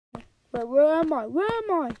Wait, where am I? Where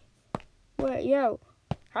am I? Wait, yo.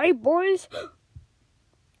 Hey, boys.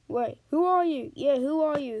 Wait, who are you? Yeah, who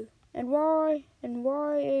are you? And why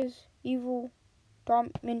is Evil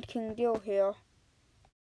Diamond King Deal here?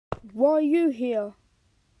 Why are you here?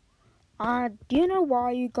 Do you know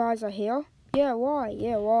why you guys are here? Yeah, why?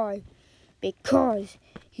 Yeah, why? Because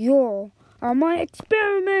you're on my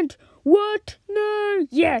experiment. What? No.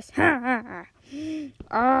 Yes. Ha ha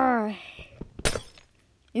ha.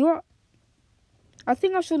 You. I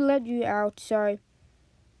think I should let you out. So,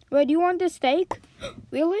 wait. Do you want the steak?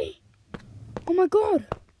 Really? Oh my God.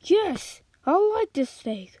 Yes. I like this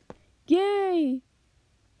steak. Yay.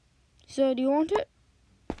 So, do you want it?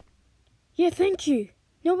 Yeah. Thank you.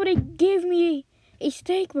 Nobody gave me a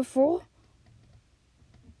steak before.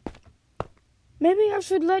 Maybe I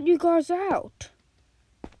should let you guys out.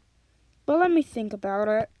 But let me think about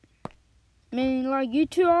it. I mean, like, you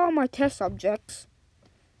two are my test subjects.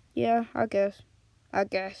 Yeah, I guess.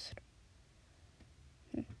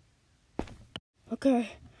 Okay,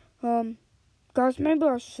 guys, maybe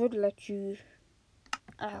I should let you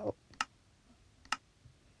out.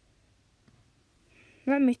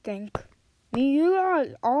 Let me think. I mean, you are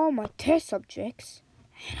all my test subjects.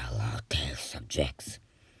 And I love test subjects.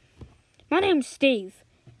 My name's Steve.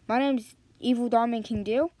 My name's Evil Diamond King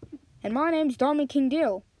Deal. And my name's Diamond King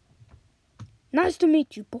Deal. Nice to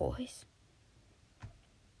meet you, boys.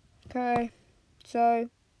 Okay, so,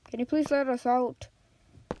 can you please let us out?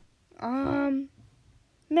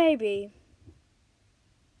 Maybe.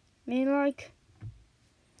 I mean, like,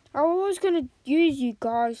 I was gonna use you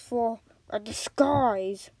guys for a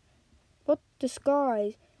disguise. What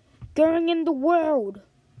disguise? Going in the world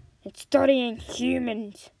and studying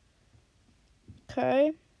humans.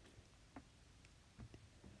 Okay?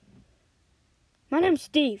 My name's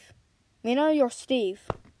Steve. We know you're Steve.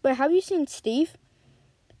 But have you seen Steve?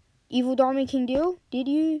 Evil Diamond King Deal? Did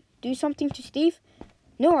you do something to Steve?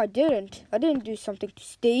 No, I didn't. I didn't do something to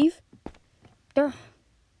Steve. Duh.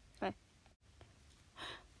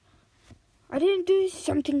 I didn't do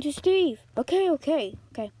something to Steve. Okay.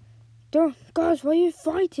 Duh, guys, why are you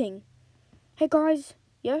fighting? Hey, guys.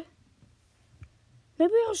 Yeah?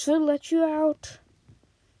 Maybe I should let you out.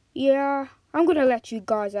 Yeah, I'm gonna let you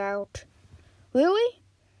guys out. Really?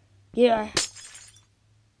 Yeah.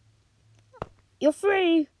 You're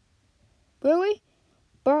free. Really?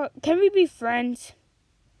 But can we be friends?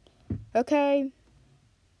 Okay.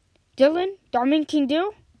 Dylan? Diamond King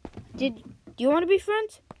Dill? Do you want to be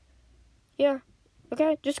friends? Yeah.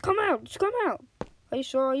 Okay, just come out. Are you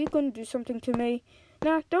sure? Are you gonna do something to me?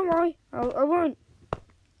 Nah, don't worry. I won't.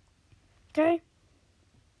 Okay?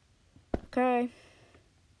 Okay.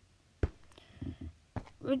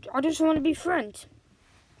 I just want to be friends.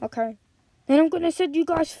 Okay. Then I'm gonna set you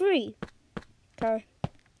guys free. Okay.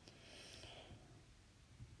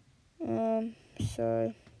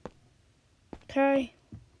 So. Okay.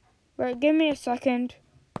 Wait, give me a second.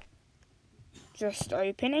 Just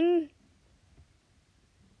opening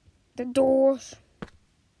the doors.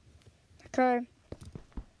 Okay.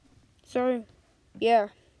 So, yeah.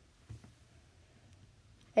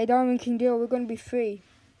 Hey, Diamond King Deal, we're gonna be free.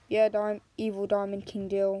 Yeah, Evil Diamond King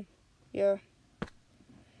Deal. Yeah.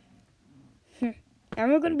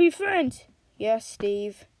 And we're gonna be friends. Yeah,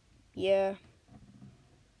 Steve. Yeah.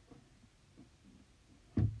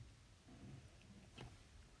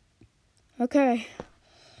 Okay.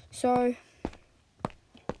 So,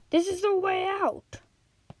 this is the way out.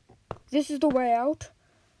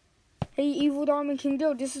 Hey, Evil Diamond King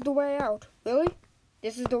Deal, this is the way out. Really?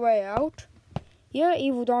 This is the way out? Yeah,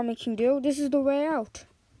 Evil Diamond King Deal, this is the way out.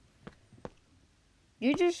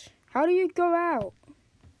 How do you go out?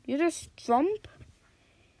 You just jump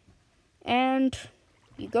and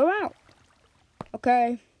you go out.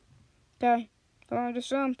 Okay. Come on, just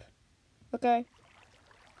jump. Okay.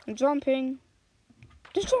 I'm jumping.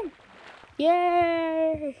 Just jump.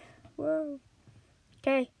 Yay! Whoa.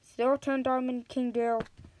 Okay, it's your turn, Diamond King Deal.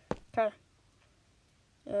 Okay.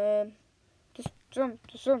 Just jump,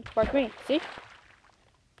 like me. See?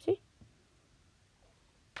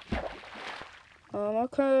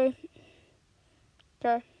 Okay.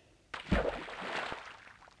 Okay.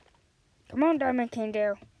 Come on, Diamond King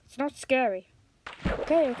Deal. It's not scary.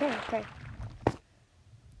 Okay.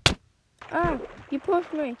 Ah, you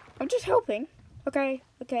pushed me. I'm just helping. Okay.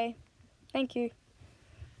 Thank you.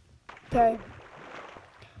 Okay.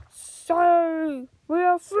 So, we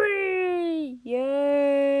are free!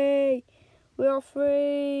 Yay! We are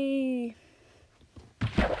free!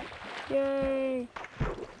 Yay!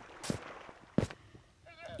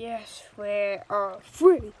 Yes, we are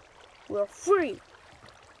free! We're free!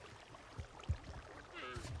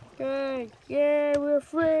 Okay, yeah, we're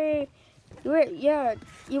free. Yeah,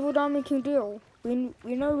 Evil Diamond King Deal. We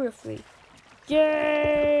know we're free.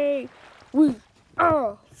 Yay! We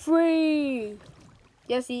are free.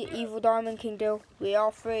 Yes, Evil Diamond King Deal. We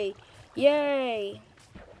are free. Yay!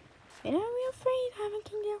 You know we are free, Diamond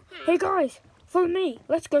King Deal. Hey guys, follow me.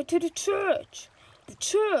 Let's go to the church. The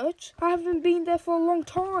church? I haven't been there for a long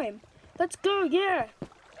time. Let's go. Yeah.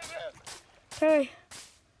 Okay.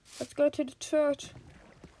 Let's go to the church.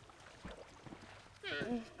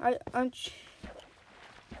 I'm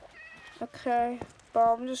okay, but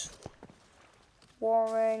I'm just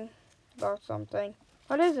worrying about something.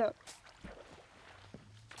 What is it?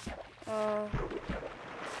 Nah,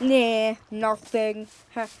 nothing.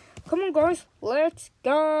 Huh. Come on, guys, let's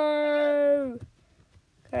go.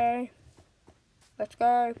 Okay, let's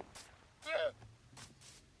go.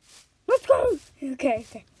 Let's go.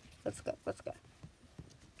 Okay, let's go.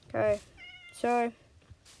 Okay, so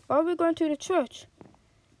why are we going to the church?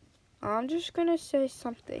 I'm just gonna say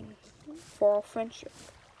something for our friendship.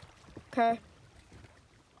 Okay.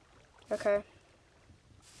 Okay.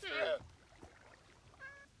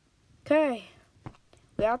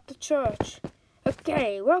 We're at the church.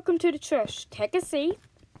 Okay, welcome to the church. Take a seat.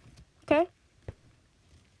 Okay.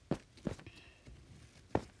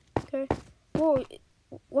 Whoa,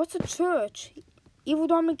 what's a church? Evil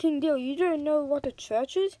Diamond King Deal, you don't know what a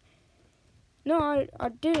church is? No, I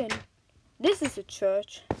didn't. This is a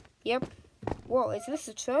church. Yep. Whoa, is this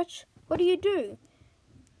a church? What do you do?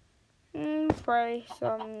 Pray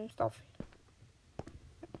some stuff.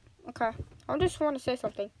 Okay, I just want to say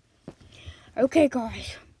something. Okay,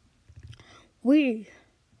 guys.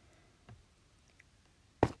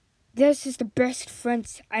 This is the best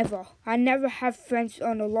friends ever. I never have friends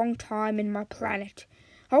on a long time in my planet.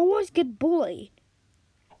 I always get bullied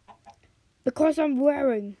because I'm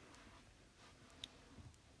wearing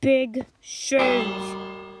big shoes.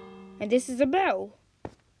 And this is a bell.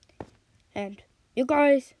 And you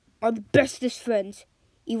guys are the bestest friends.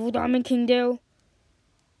 Evil Diamond King Deal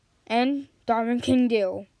and Diamond King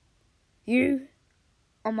Deal. You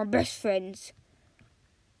are my best friends.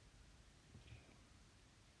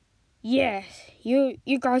 Yes, you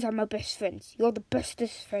guys are my best friends. You're the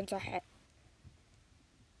bestest friends I had.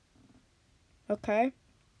 Okay?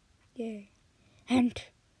 Yeah. And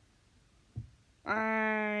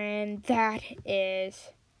that is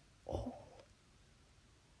all.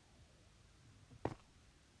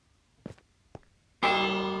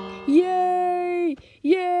 Yay!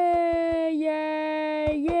 Yay!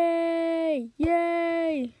 Yay! Yay!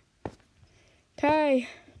 Yay! Okay.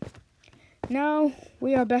 Now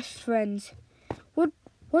we are best friends. What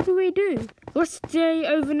do we do? Let's stay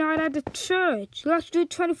overnight at the church. Let's do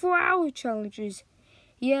 24-hour challenges.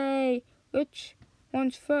 Yay! Which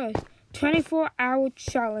one's first? 24-hour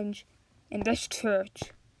challenge in this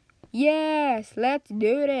church. Yes, let's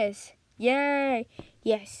do this. Yay!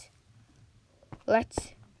 Yes.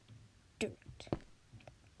 Let's do it.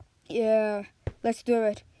 Yeah, let's do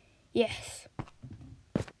it. Yes.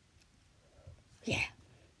 Yeah.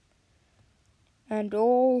 And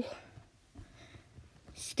all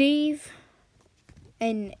Steve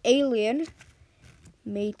and Alien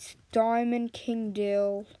meets Diamond King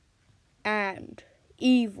Deal and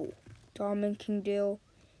Evil Diamond King Deal,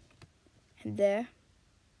 and they're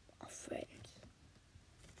friends.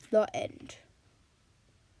 The end.